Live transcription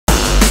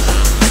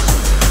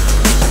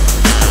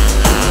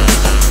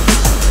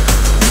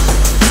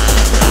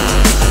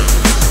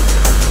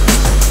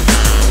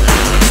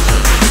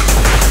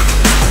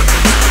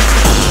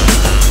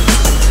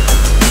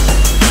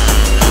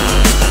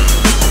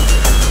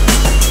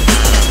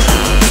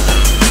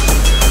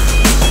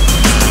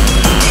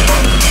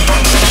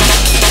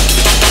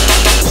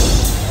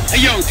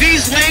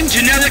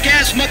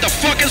jackass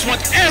motherfuckers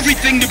want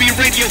everything to be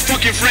radio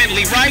fucking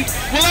friendly, right?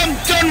 Well, I'm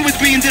done with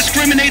being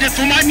discriminated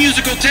for my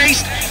musical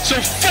taste,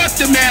 so fuck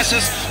the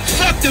masses,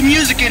 fuck the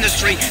music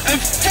industry, and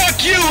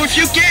fuck you if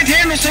you can't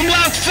handle some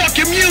loud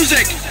fucking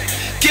music!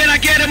 Can I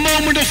get a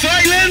moment of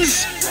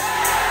silence?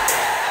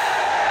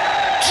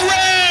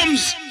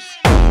 Drums!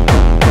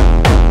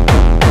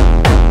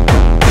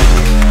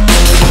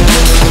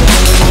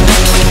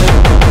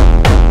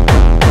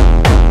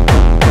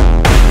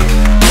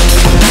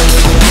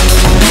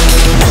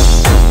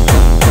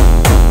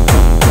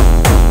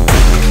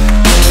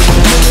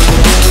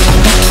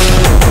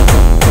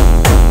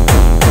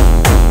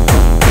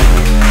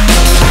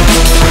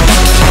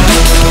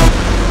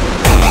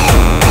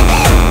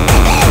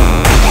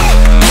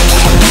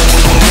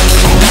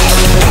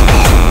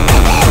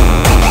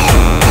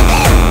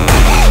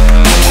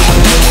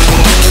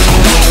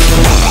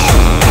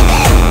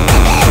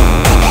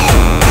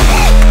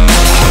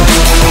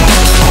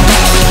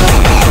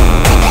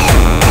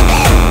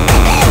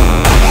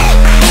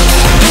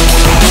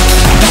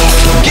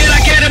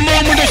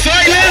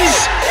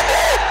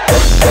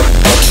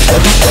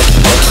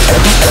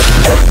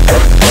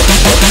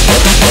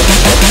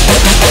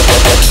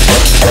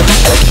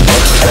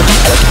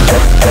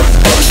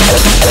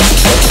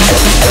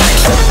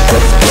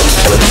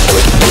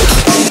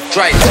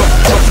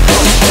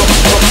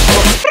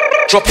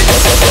 Drop it,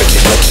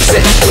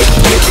 set it,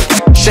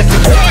 chef it,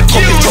 fuck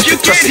you drop if you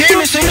it, can't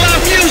handle some loud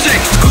music!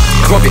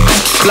 Grab it,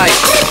 fly it,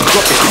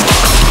 drop it.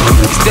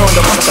 Stay on the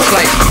one that's a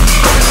flight.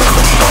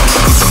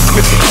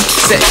 Whip it,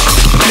 set it,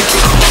 flip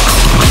it.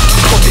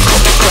 Cop it,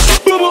 press it.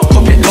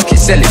 Cop it, lock it,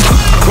 sell it.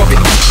 Grab it,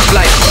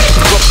 fly it,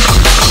 drop it.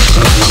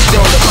 Stay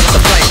on the one that's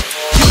a flight.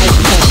 You know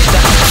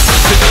that.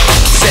 Flip it,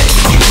 set it,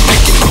 flip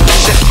it,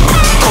 chef it.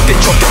 Cop it,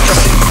 drop it,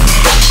 press it.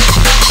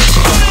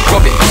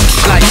 Grab it,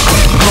 fly it,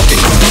 drop it,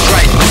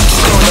 dry it.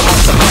 Stay on the one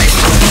that's a flight.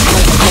 You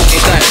know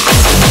that.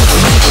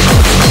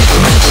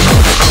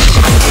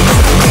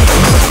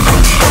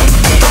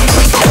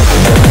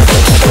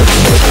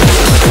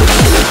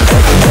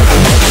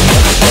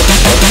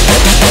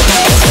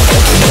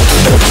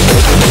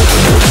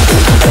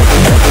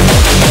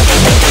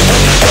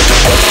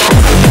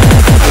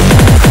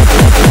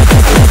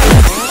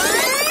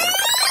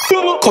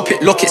 Cop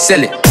it, lock it,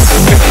 sell it. Whip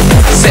it,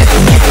 set it,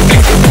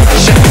 flick it,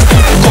 chef it.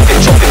 Cop it,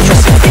 chop it,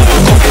 press it.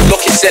 Cop it,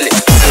 lock it, sell it.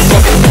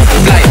 Drop it,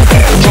 fly it,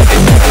 drop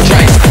it,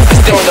 dry it.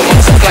 Stay on the one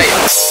supply it.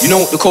 You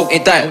know the coke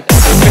ain't dying.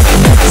 Whip it,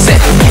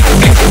 set it,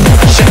 flick it,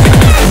 chef it.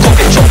 Cop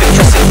it, chop it,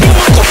 press it.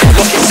 Cop it,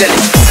 lock it, sell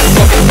it.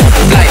 Drop it,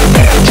 fly it,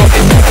 drop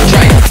it,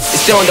 dry it.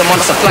 Stay on the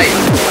one supply it.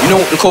 You know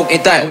the coke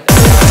ain't dying.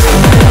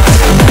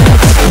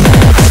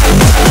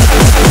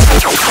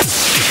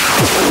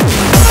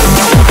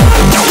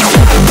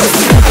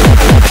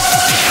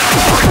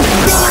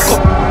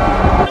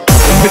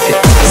 Whip it,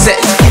 set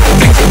it,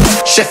 flick it,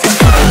 chef it,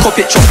 cop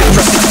it, chop it,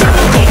 press it,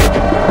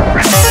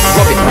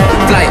 rub it,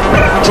 fly it,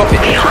 drop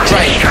it,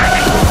 dry it,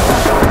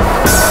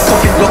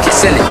 cop it, lock it,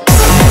 sell it.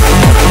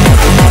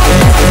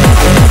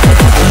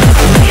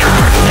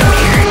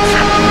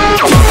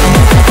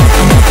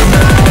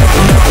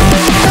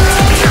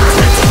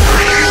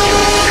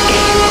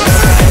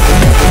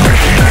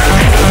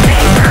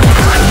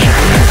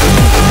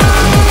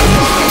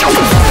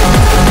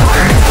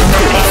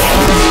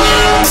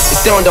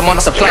 Stay on the man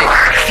that's a flight.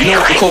 You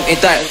know the coke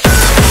ain't dying.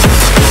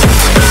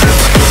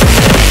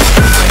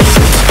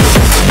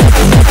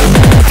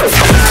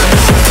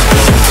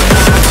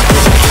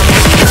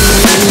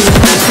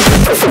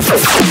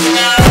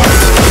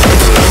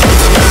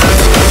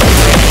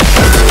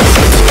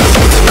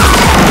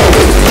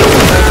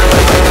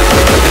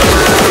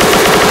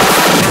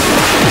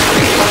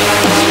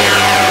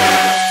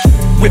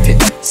 Whip it,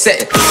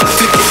 set it, flip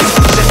it,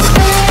 set it,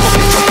 pop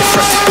it, drop it,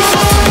 press it,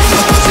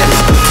 set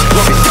it,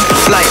 rub it,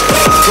 fly it,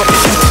 drop it,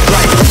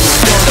 dry it,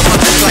 stay on the one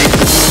that's fly it,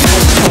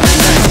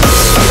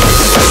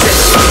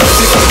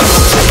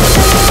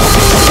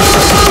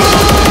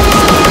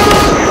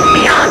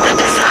 beyond the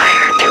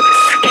desire to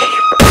escape.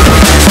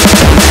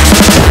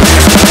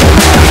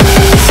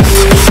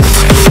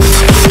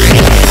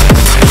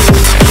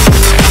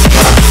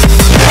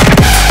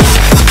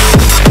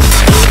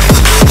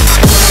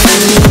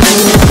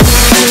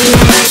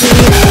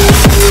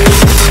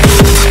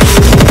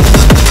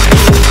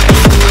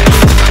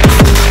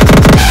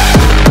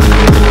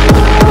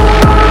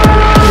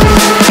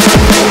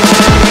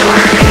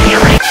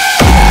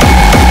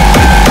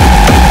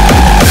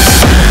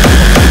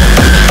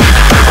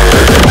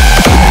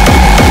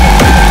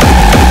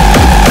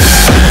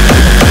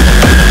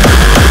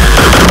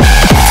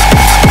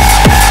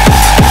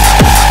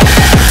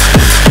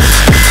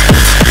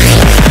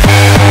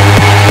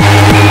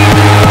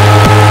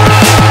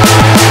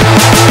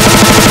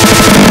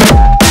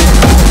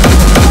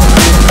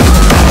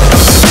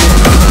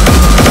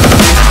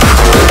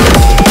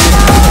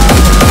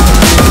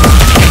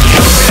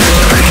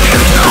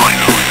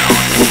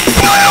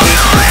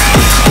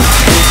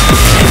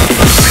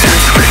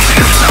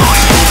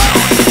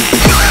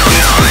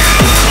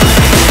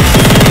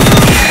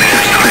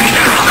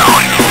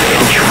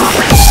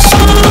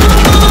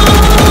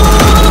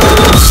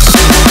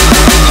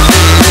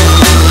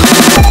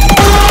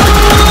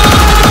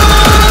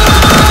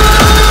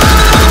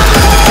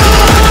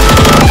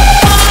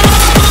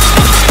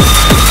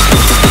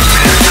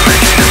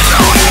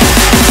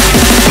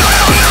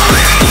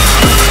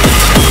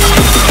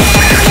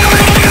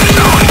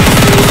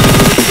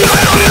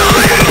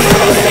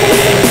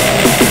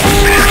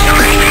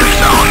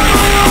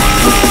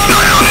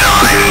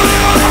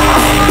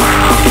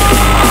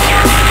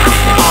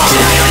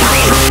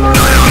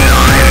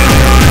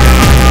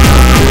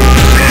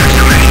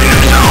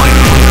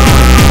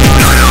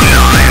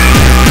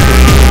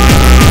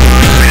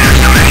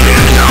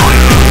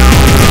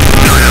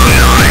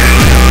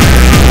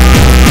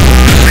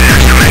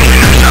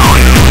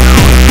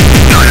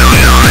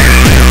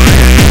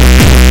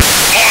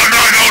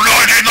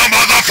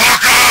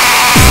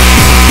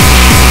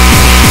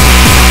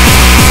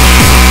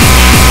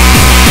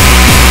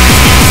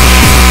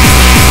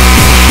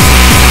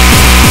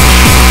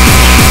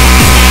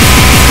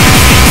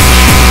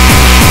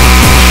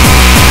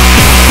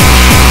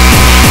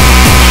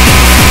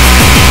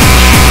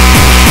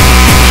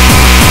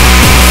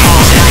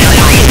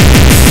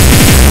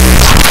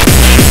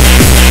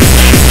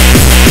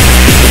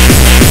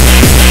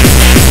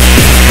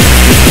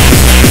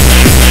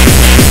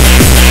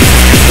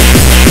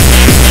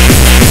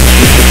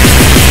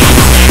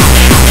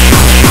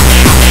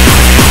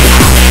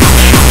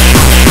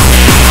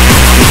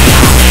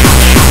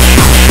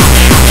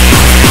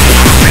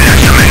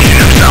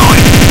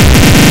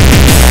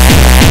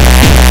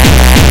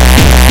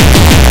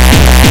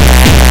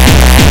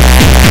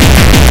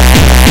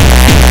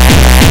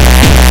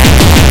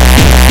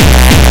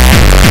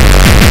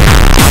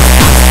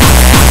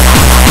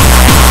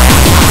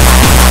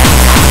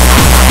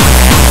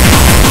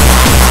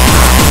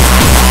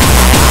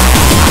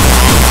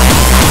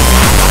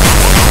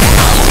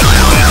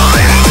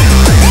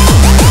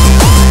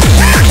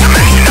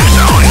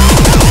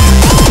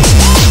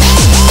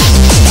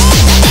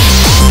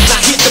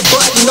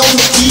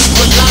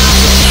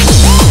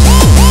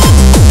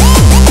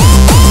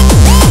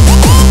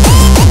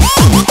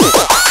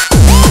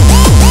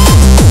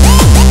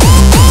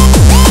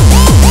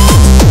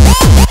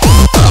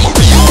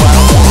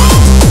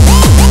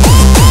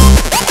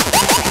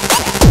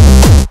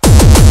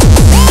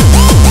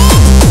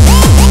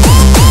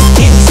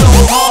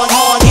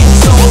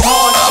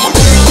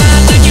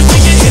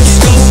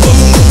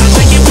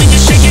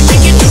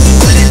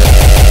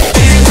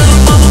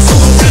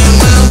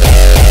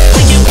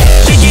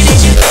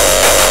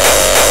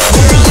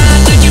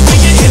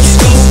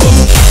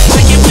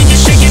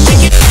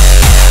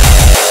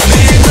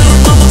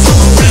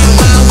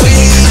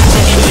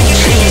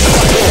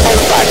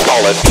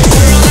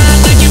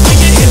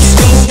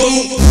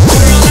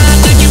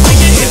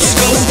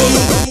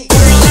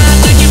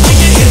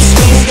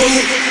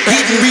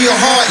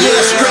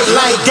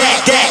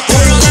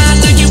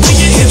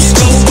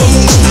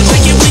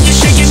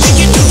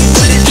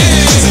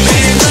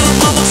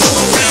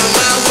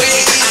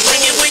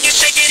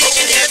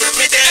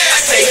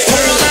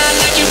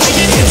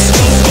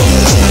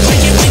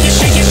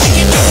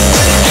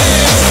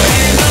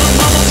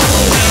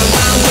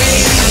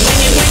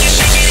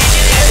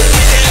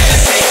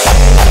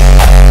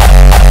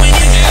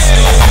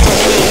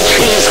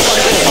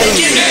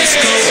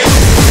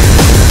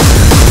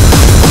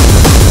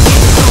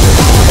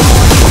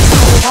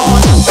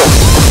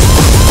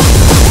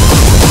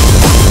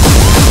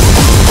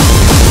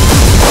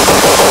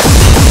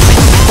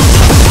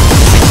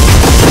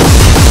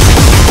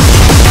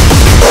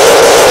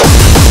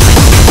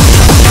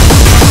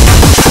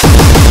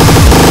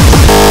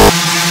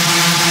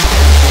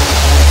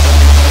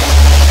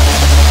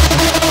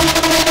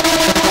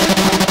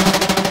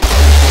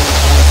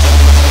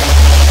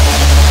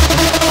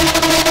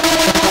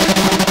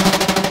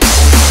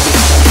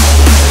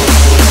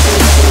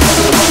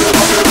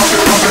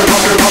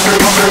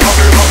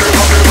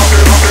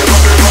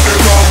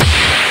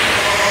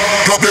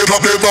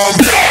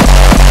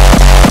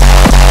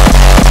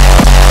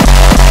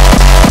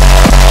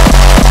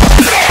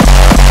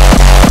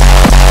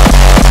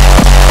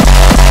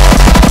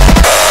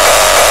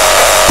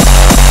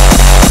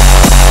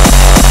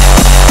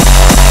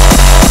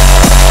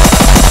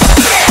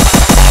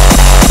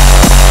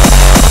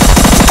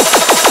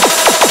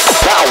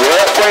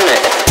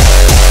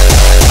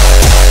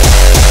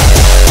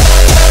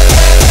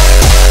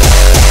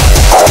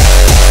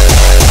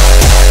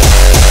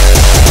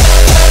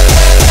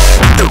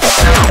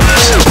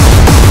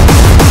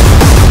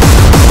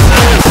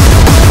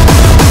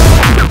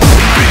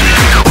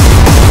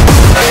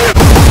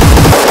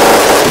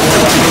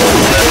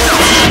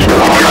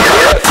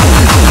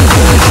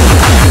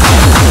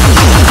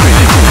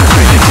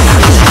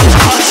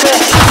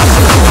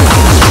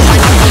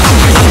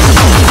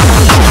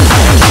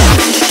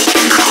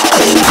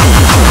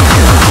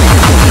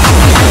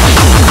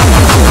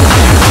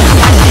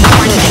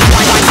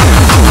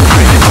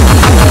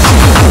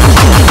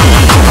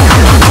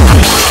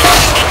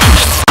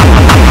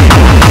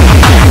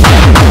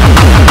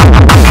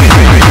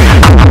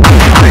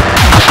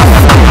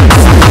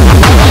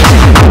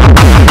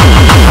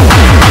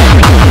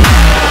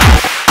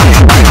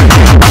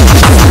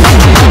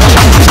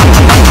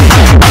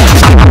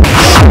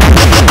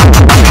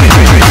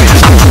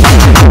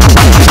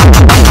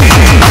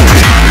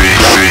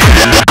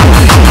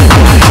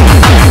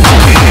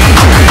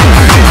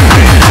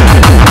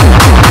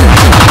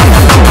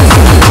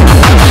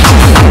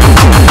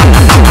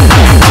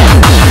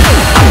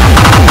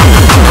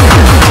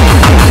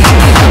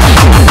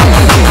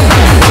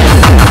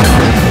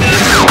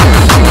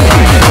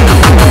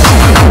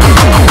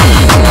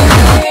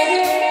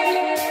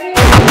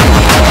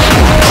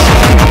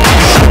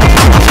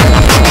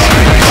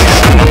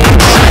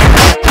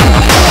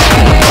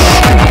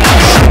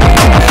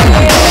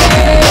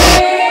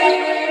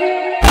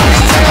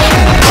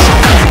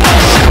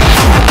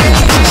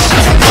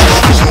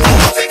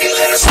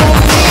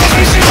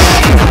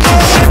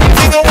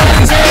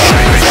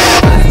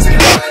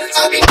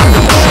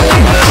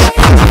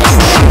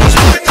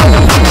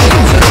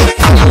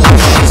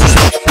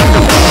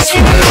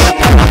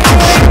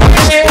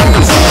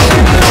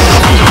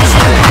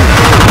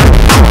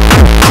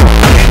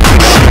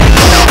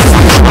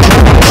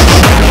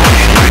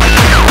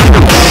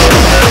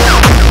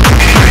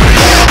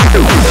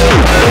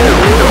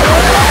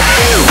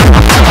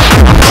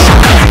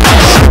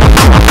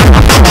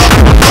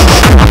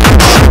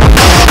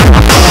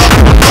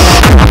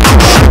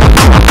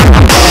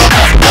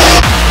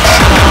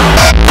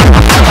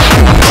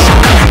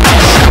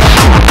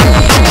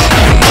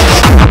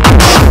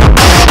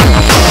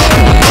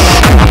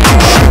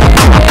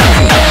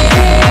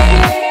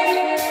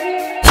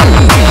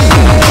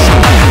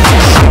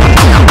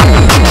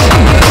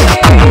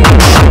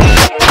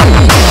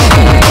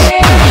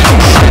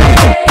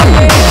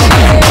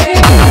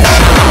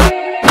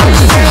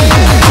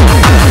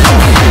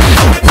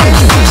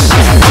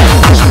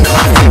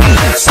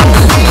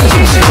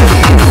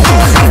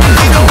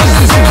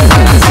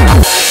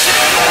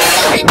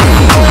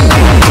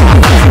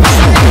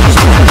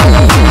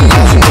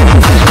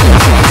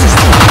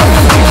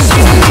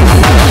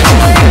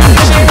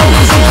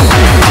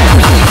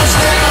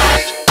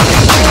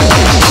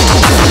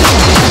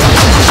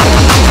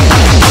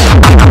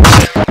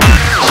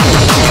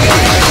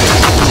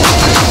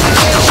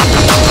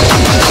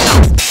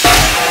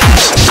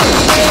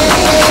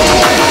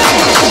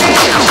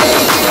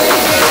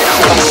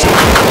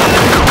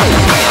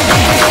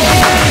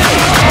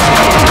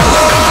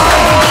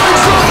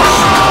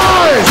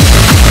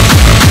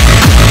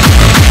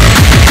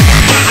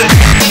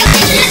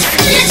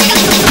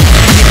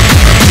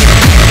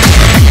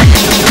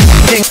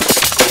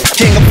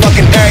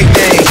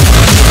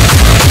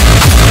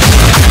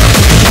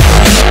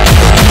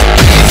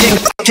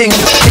 king,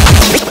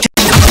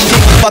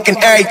 fucking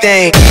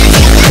everything.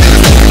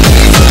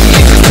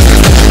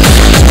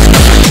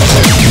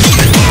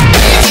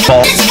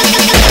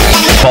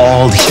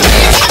 Bald.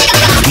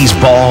 He's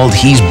bald.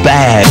 He's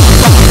bad.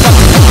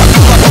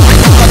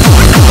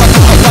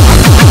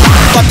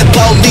 Fuck the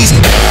police.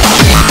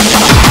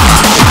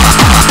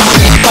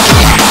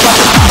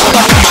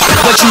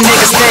 What you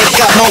niggas think?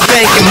 Got more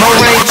bank and more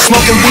rain.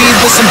 Smoking weed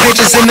with some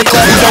bitches in the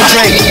club who don't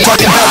drink.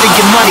 Talking about to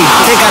get money.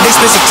 They got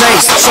expensive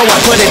taste. So I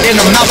put it in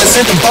their mouth and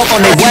sent them both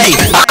on their way.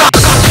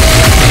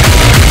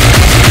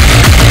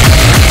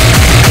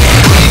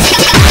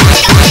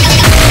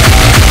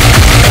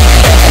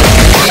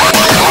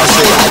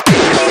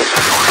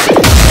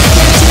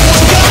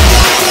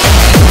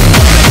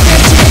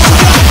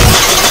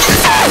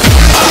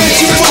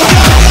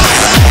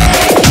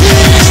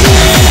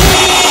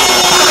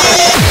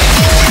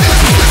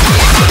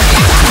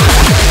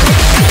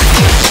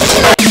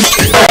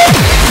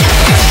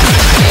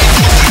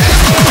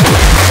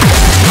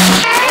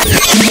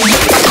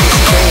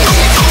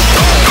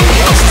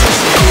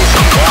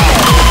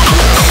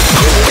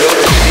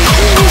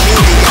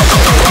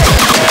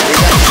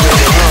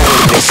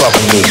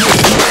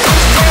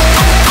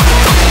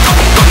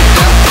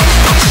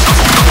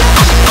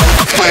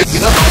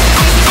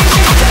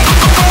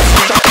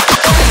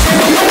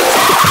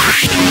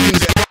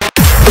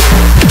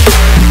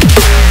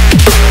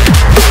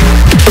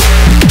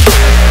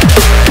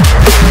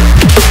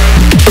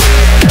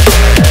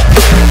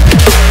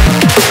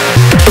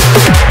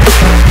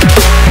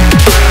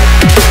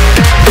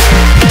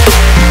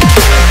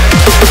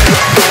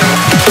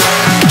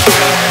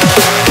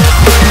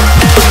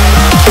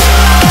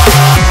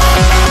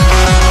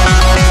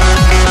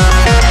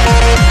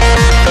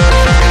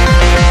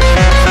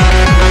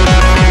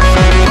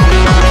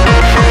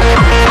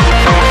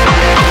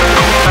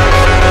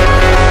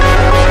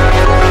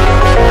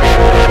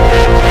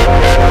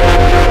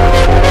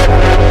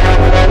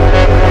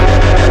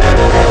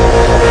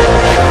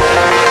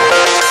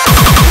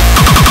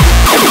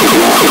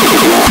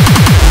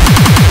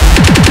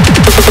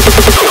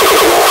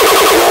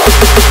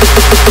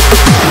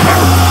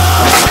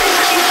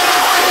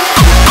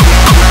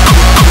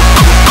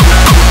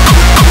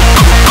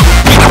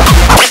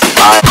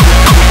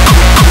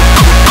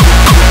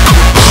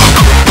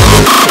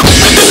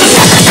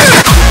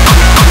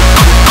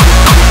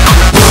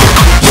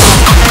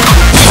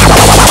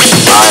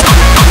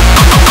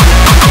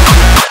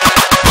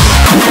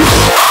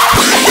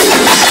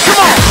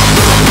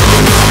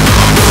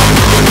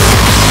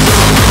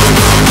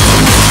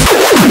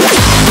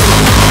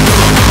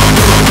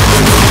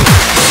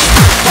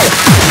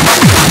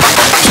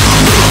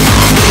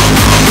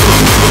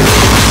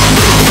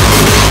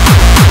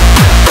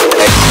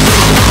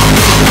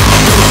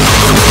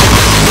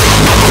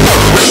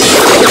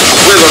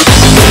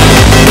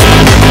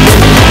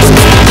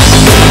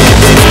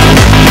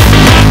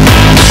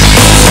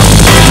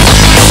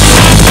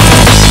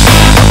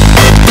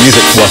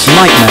 Was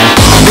nightmare.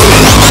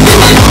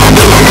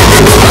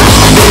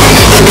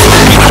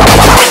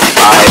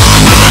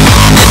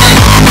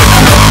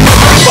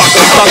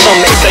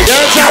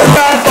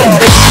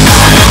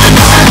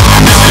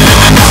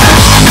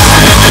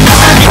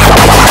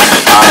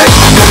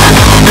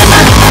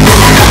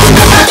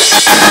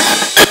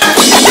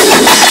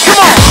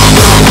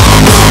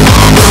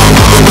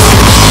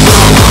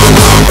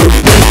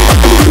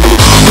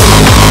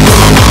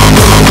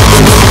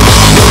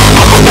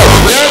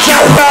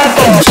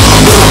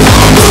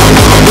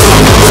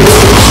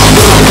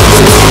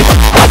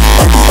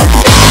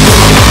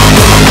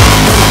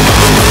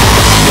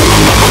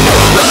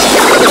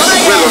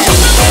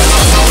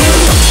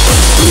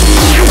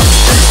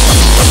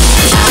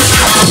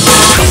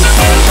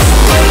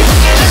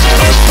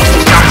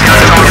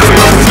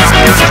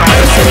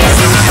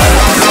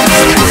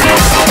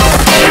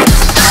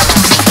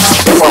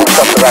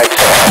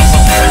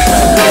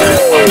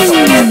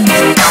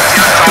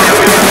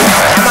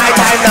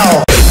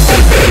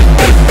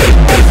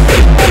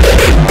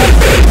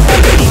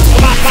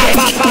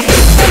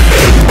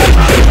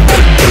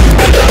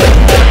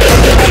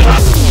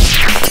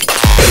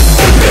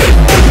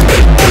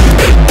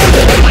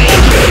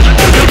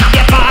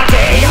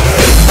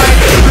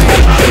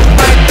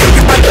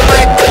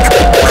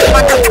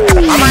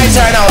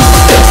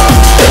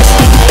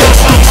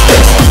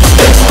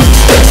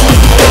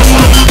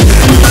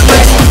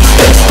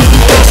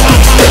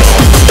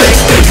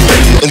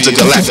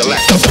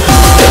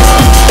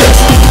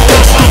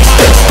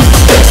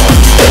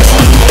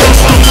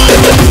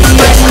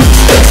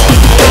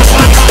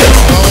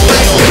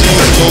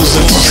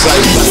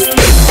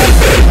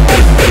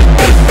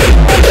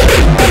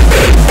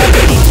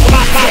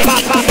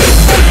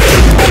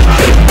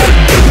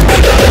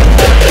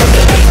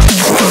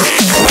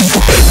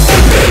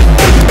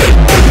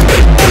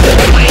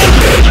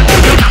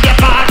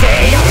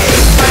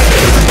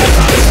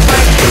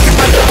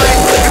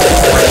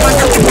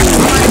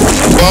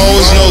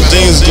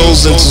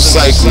 Goes into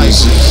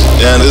cycles.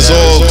 and it's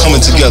all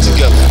coming together.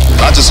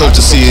 I just hope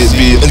to see it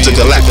be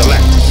intergalactic.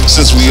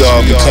 Since we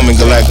are becoming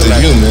galactic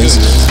humans,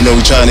 you know,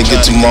 we're trying to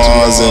get to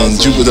Mars and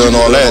Jupiter and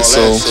all that,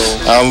 so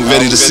I'm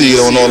ready to see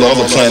it on all the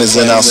other planets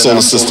in our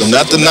solar system.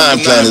 Not the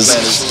 9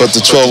 planets, but the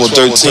 12 or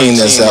 13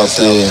 that's out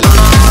there.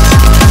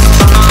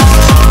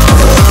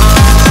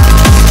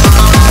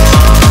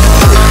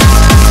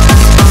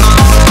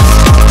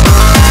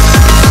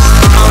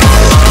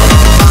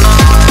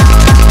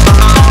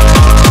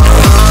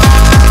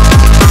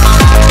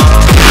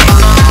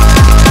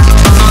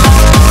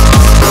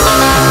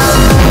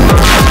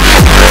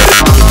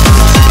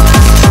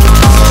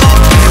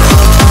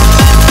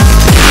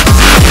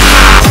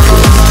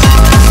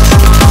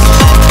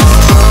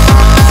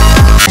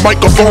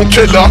 Microphone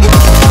killer.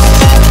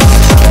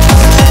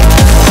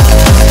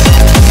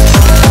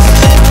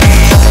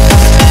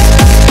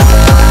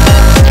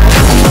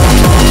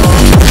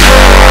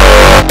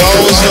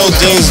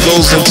 Things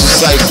goes into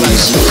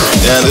cycles,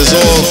 and it's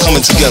all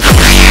coming together.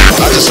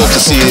 I just hope to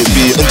see it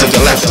be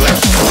intergalactic.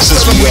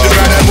 Since we are,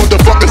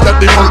 motherfuckers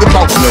that they heard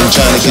about. You know,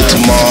 trying to get to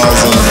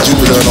Mars and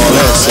Jupiter and all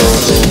that, so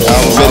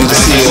I'm ready to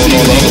see it on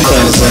all the other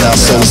planets in our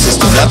solar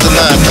system. Not the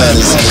 9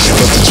 planets,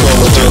 but the 12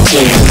 or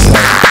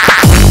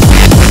 13.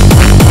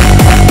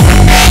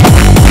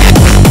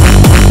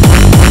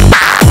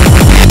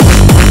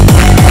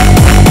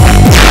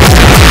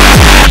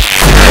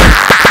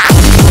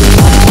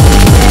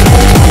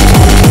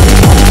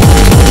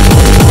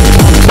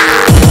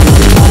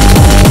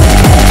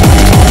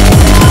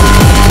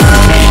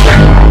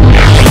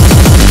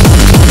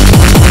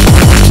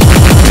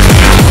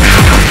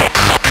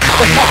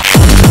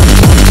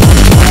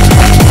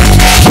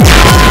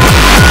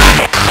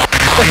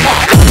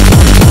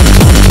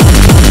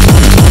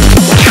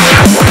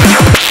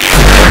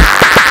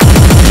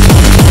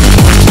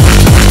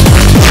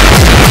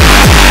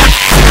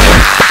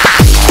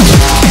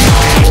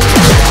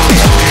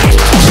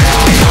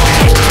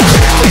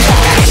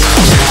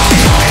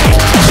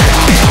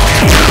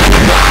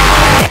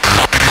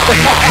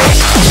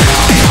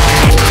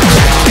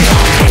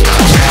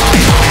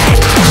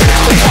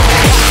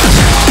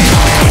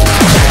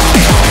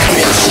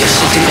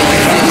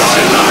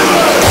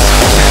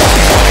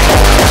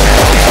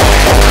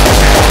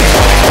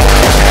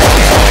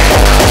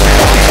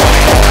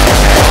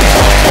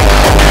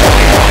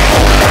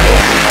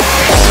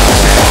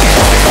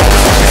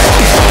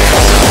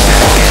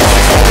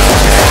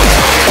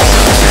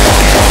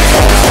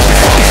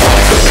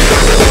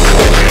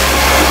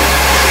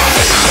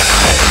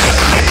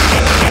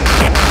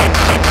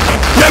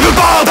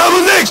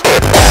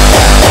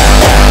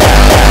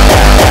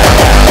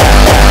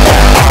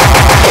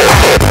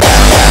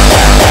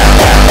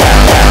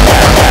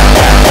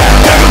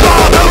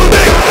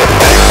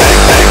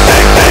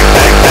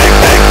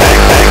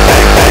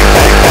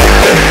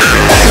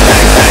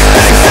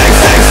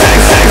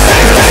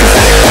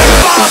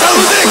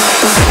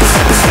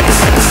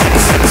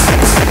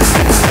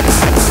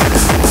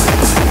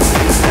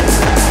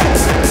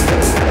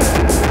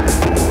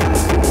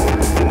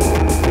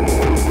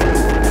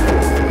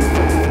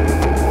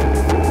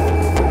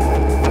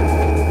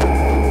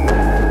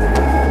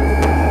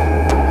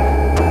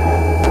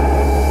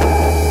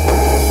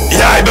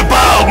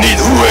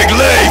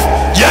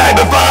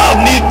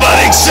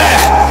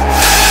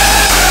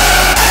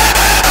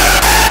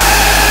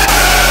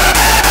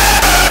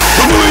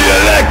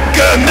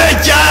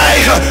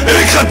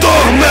 Ik ga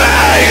toch mijn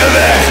eigen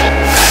weg.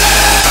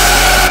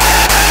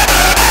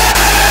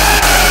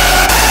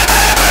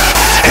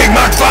 Ik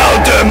maak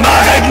fouten,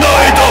 maar geef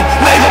nooit op.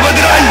 Leef op het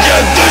randje,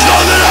 dus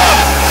dan eraf.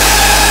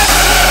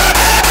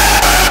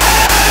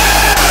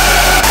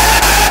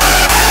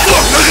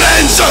 Blok de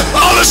grenzen,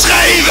 alle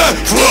schijven,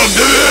 voor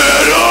de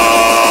wereld.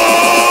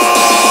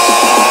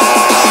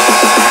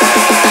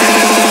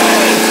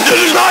 Dit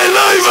is mijn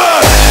leven.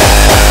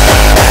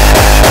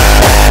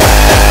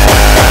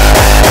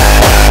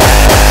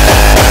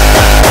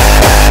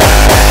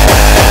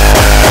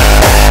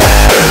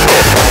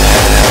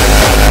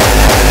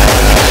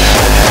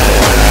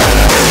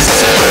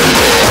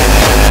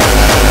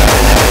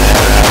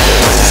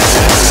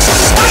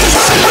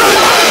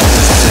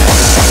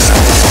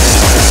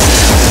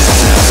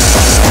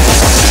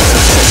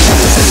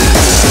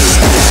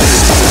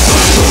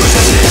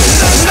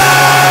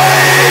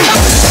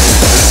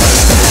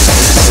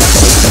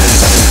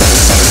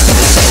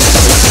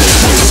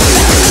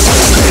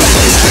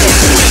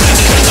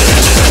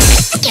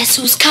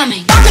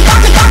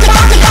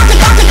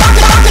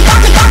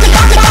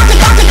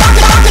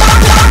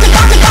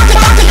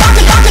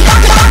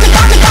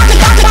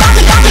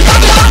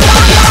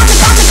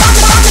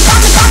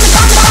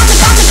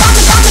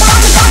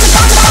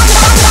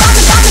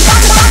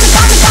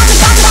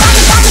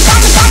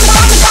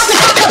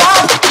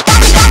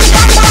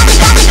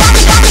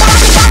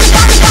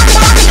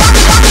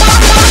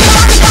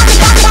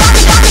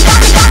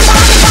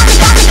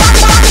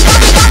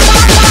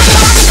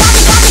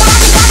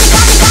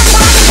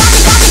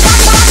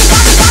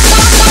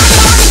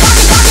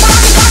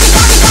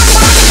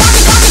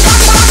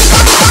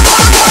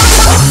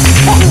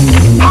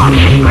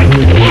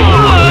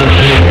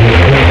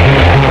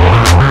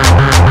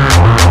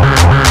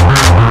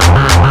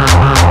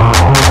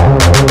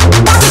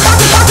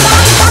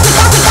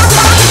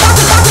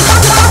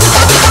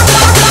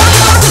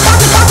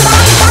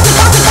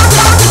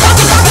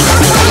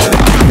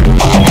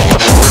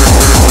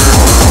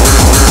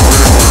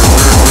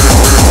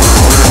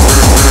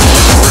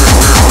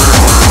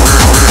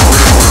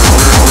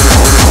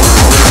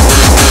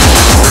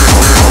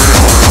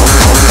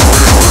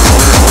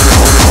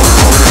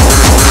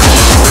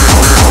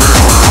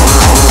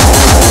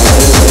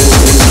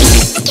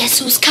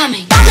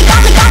 coming.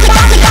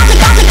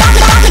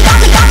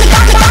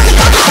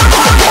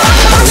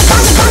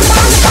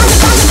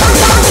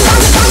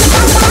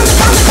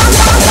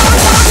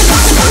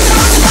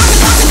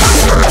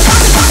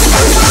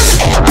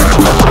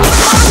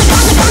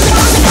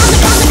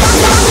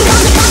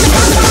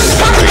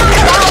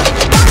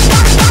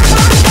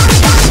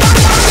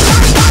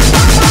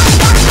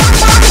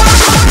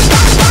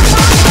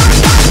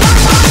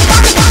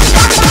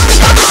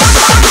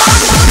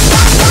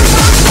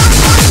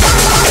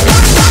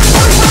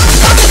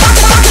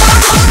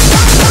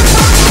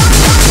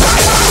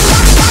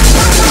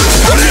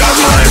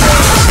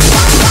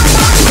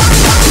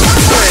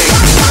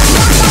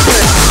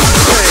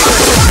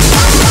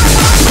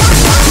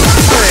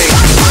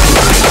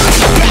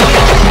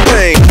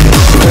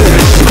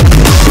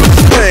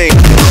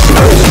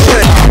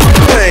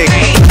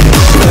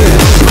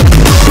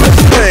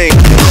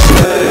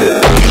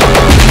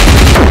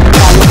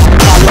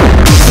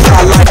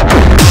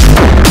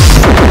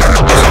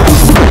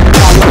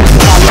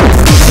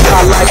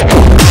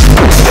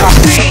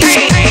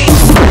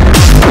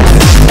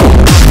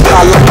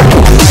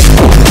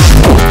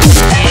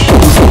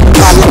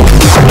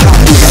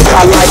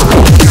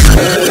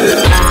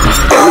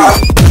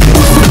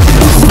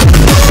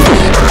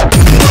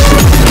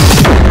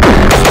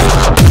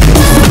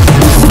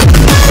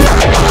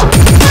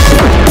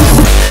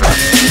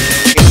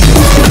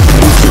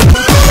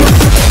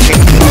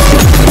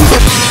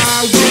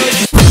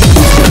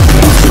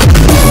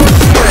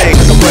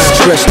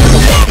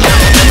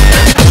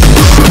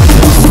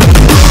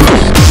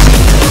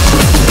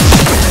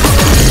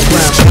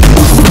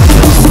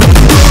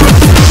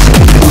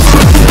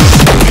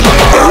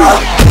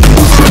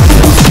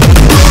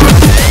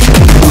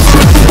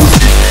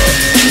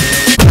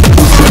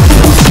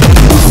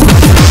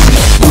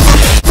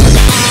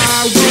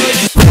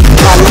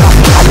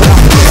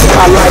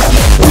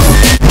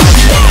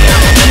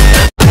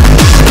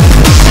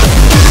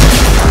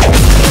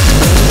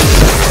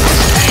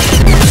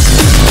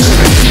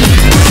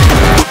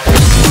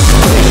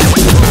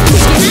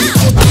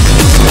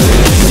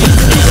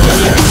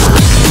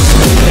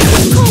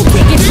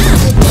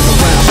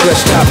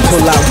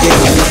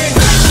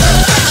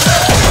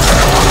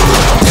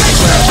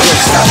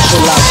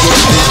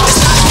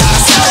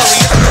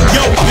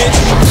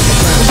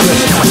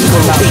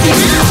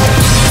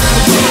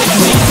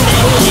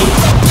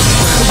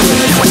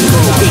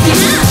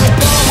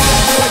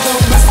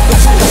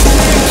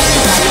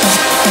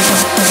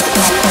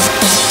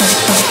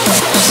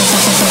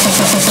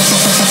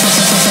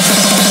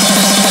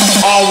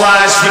 All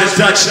rise for the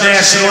Dutch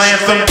national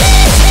anthem.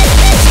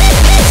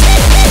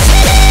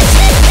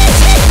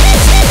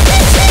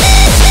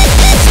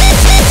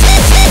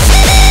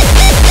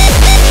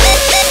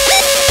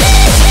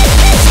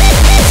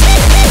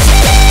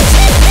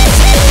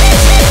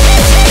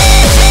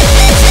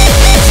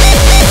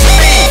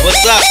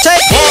 What's up?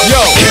 Take one.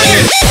 Yo.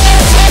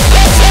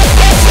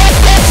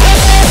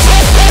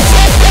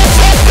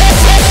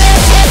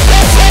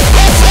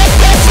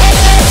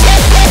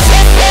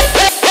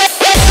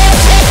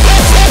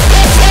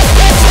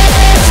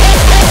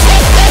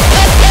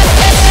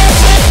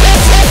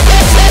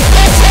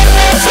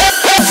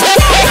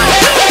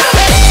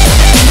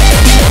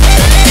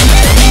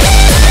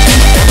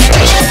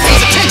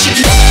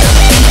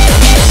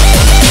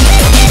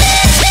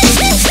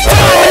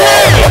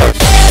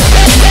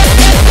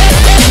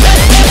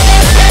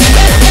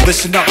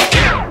 Listen up.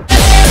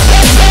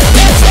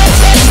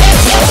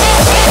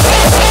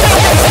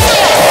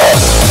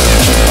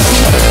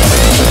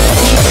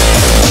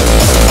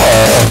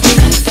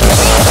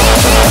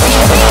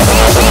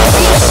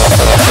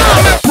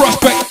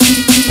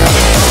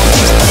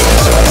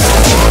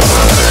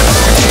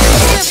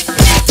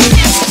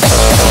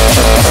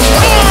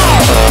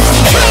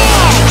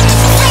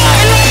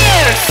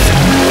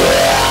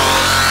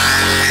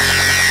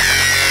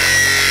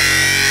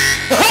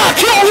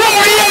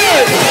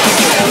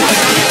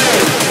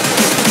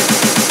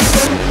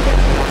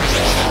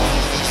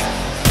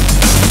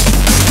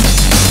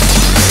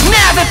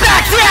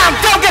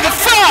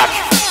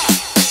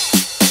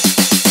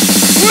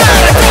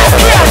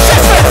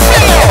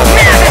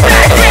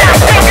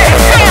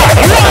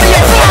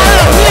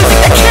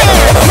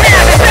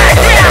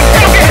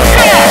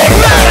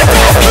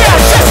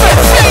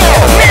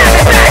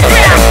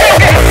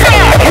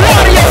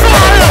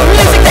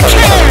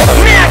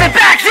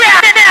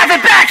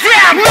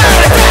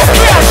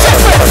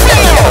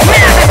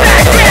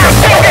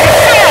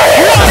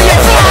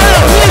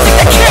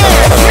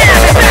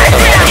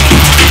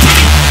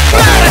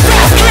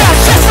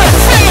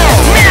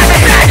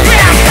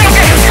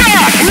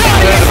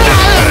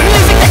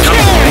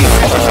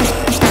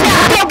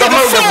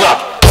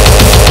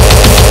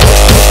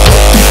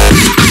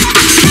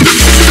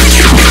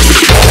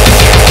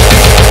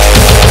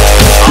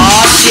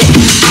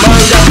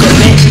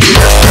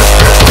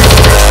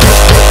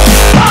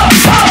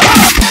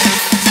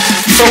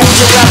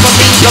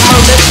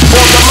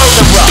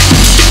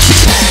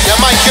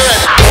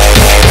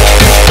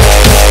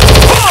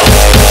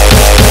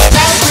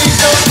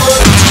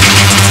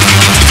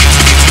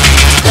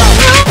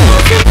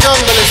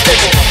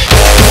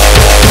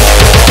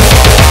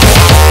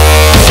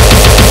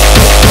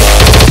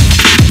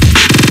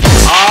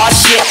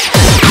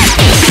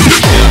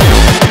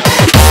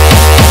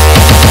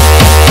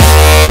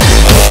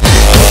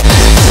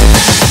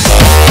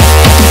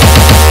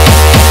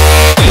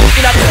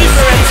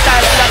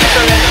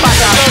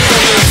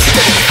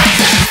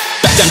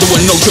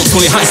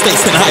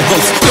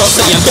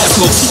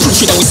 smokes,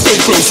 crucial and we stay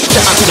close.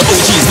 Shout out to the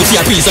OGs with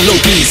VIPs and low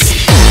keys.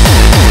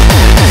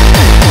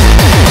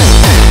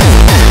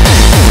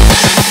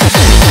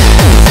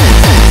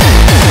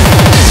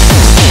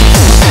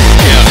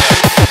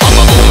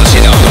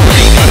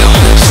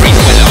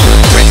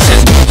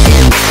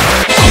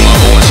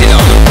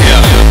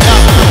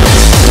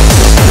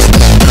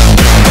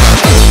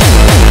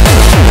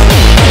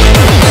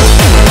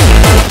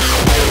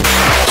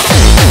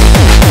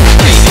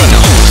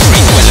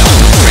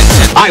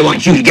 I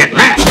want you to get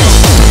mad.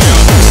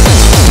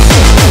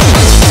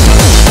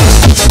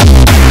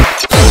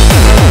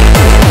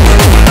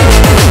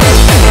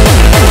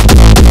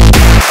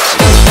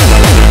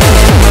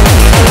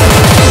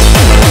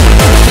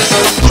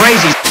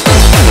 Crazy.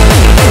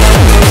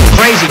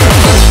 Crazy.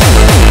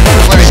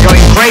 Where it's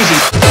going crazy.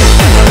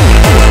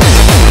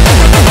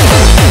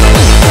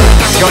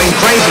 Going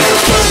crazy.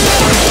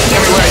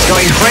 Everywhere it's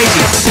going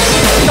crazy.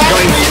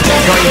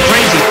 Going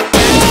crazy.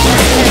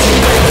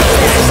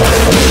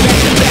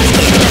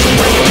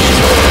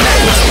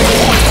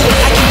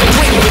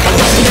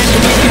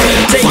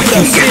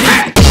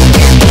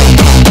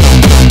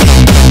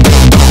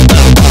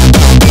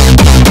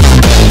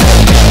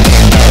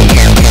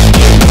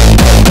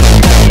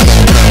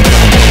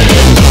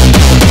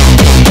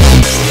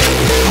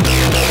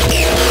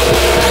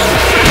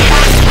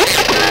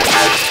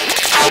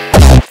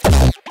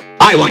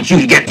 I want you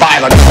to get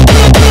violent.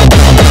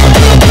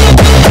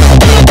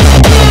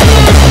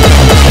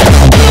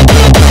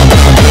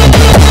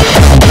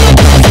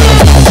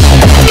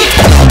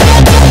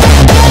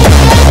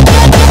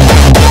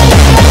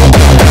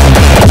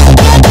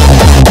 Crazy.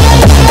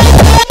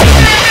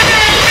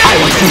 I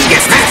want you to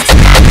get back.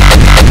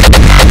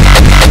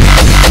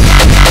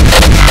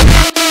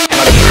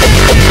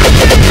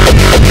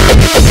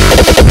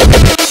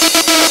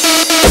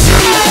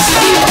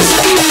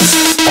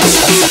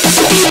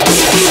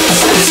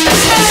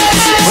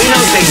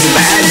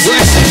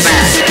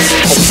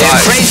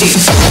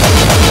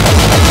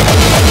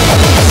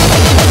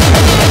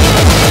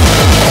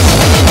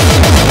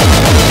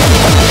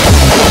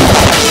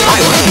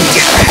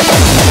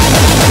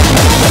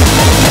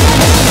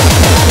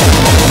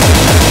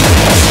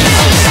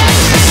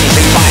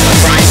 Violent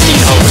crime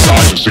scene over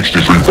Sergeant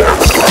 63 哇！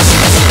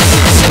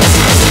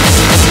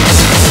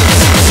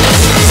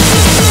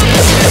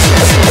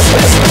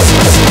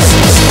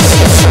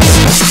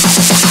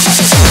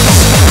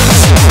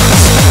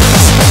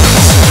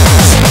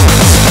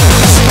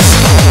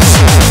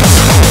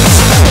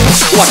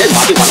這把電玩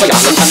個廿兩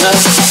斤啦。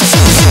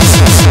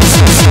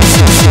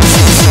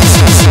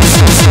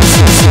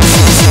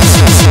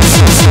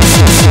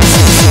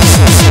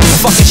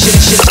Fucking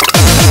shit.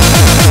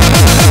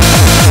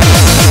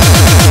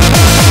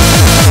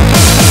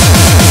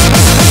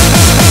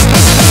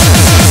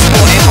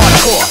 Boy,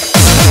 hardcore.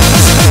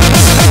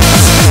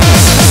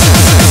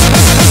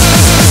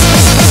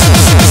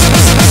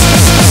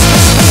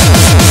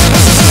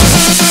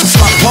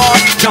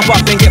 Jump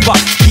up and get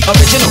bucked. The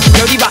original,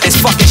 dirty rotten,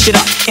 fucking shit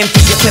up.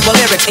 Empty your clip of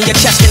lyrics in your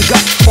chest and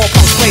gut. All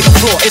punks play the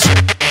floor. It's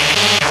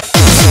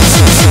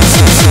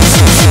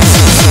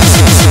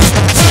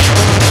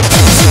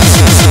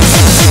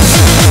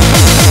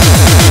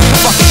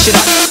fucking shit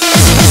up.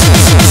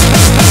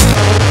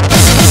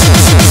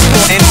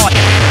 And hard.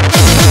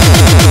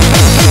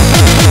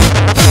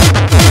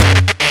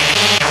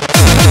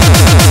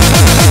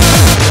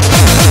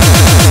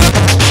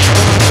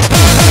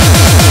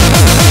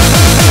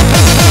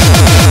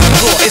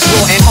 It's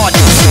raw and hard.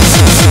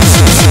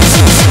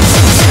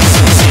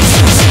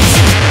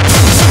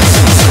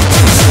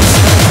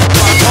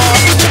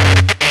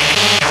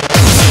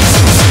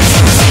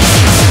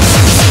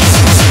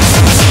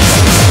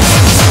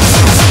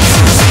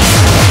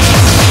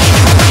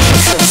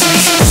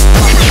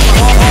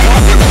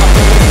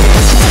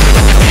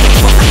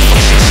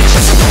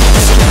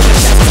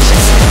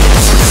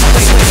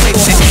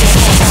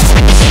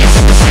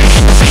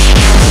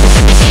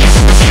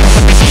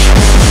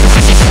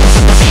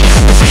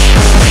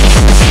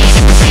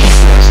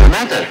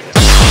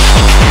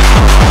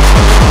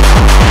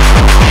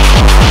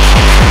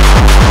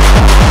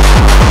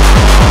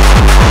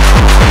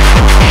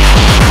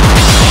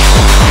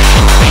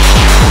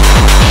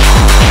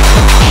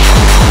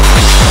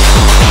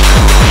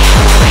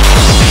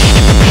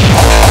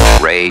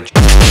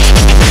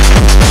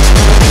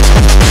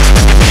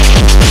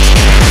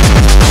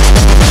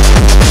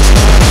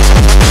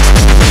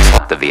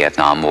 The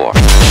Vietnam War.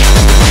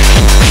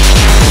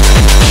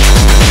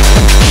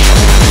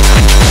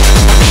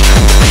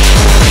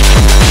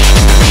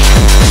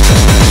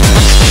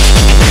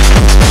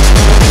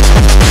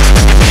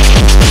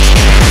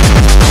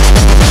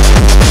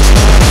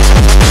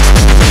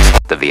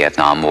 The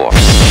Vietnam War.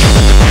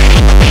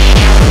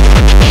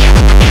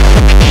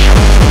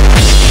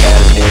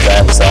 As news I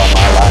ever saw in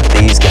my life,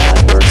 these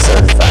guys were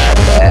certified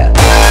bad.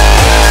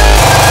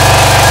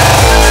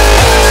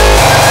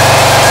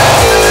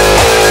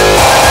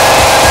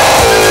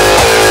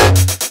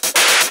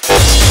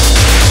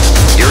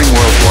 During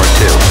World War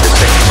II, the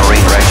 6th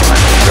Marine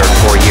Regiment served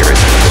 4 years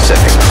in the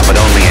Pacific, but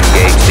only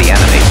engaged the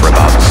enemy for about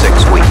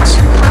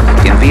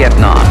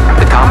Vietnam,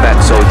 the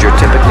combat soldier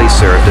typically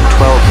served a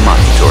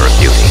 12-month tour of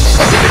duty,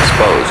 if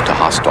exposed to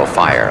hostile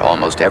fire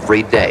almost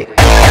every day.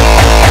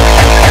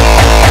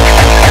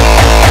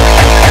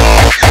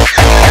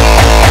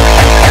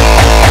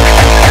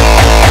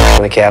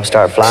 When the caps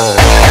start flying,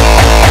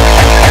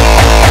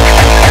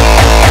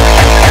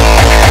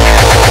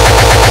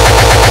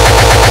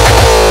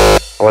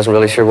 I wasn't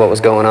really sure what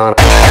was going on.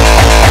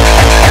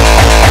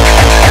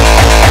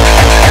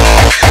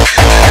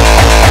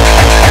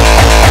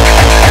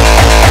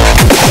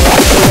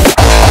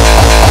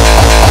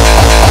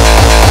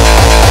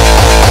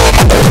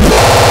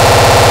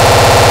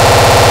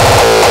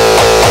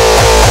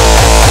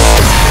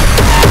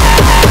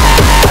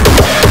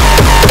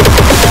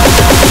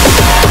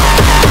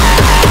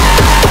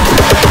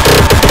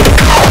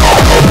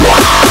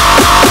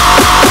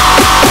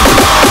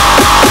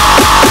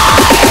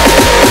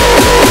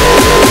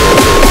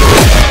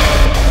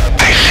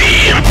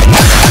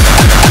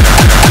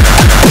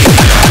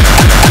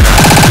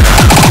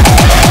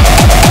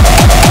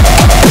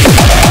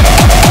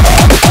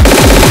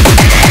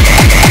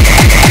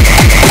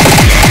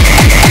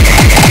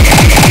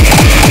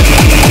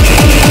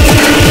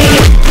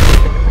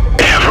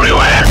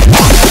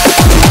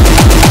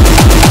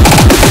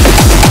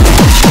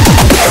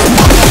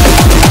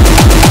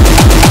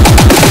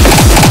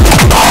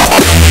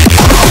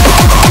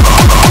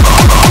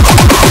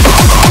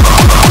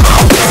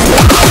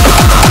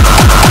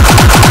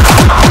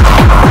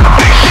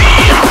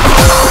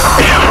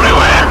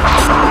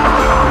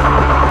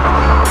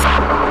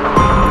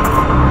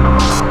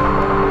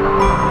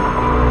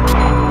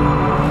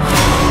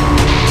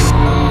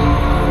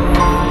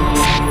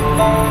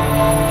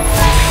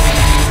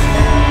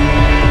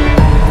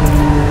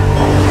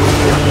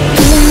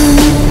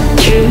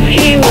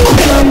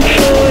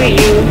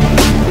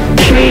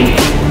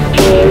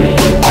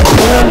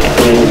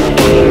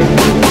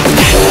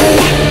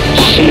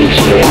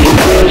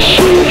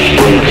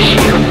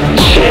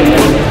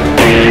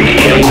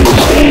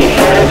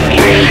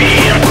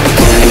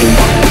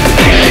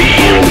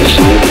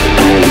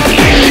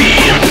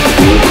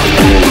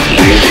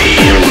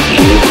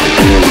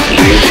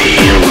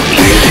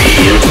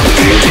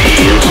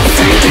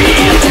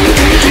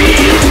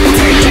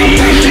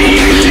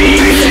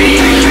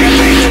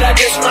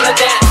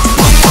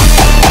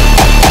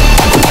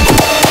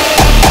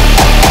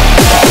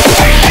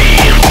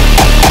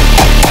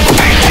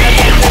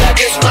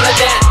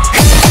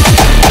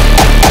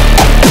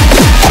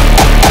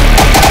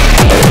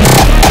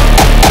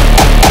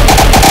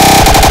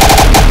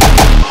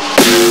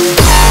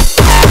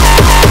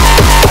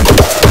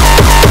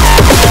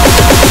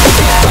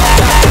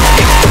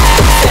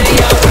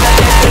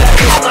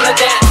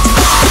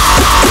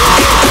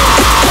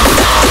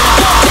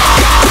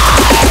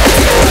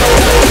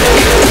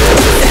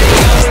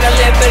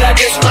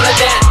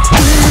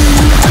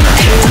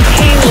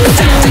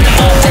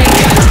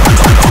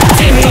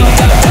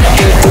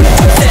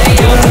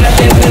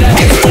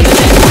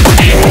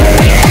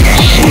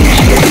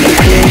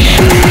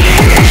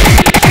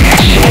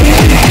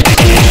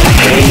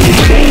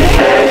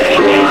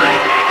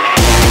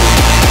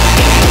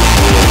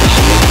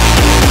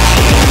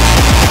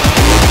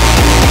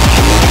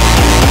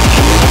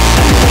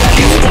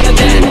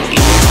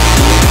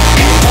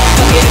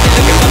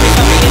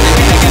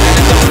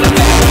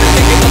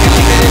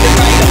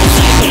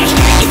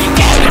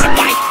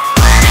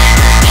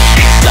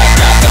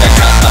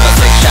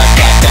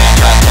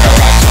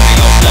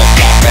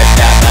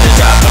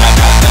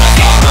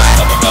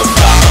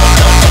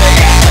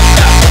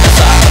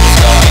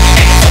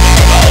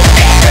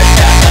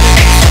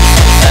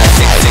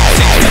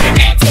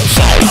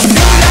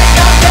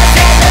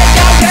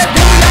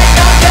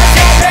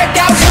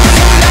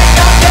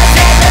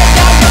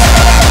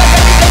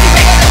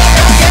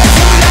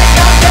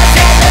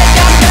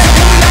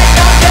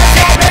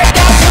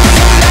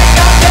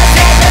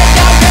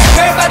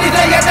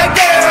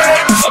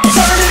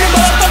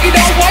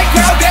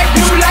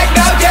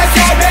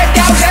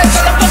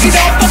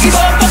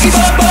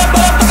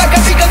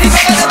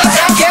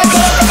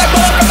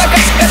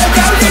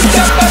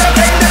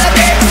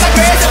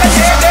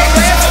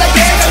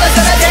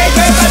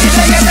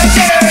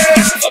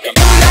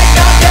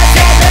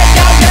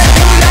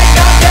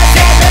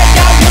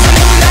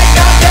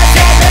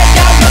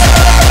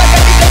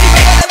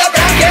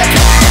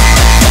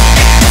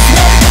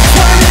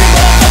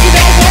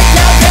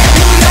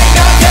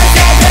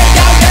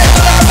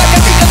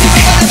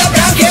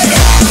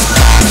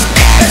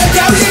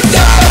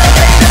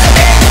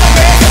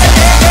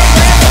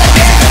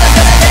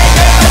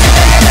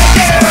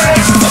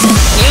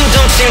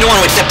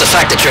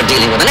 You're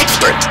dealing with an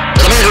expert,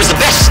 with a man who's the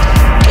best,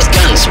 with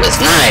guns, with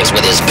knives,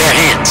 with his bare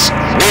hands.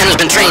 A man who's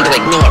been trained to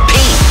ignore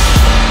pain,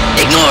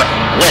 ignore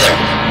weather,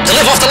 to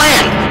live off the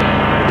land,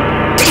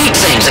 to eat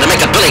things and to make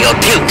a billy go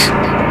puke,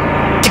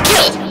 to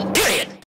kill.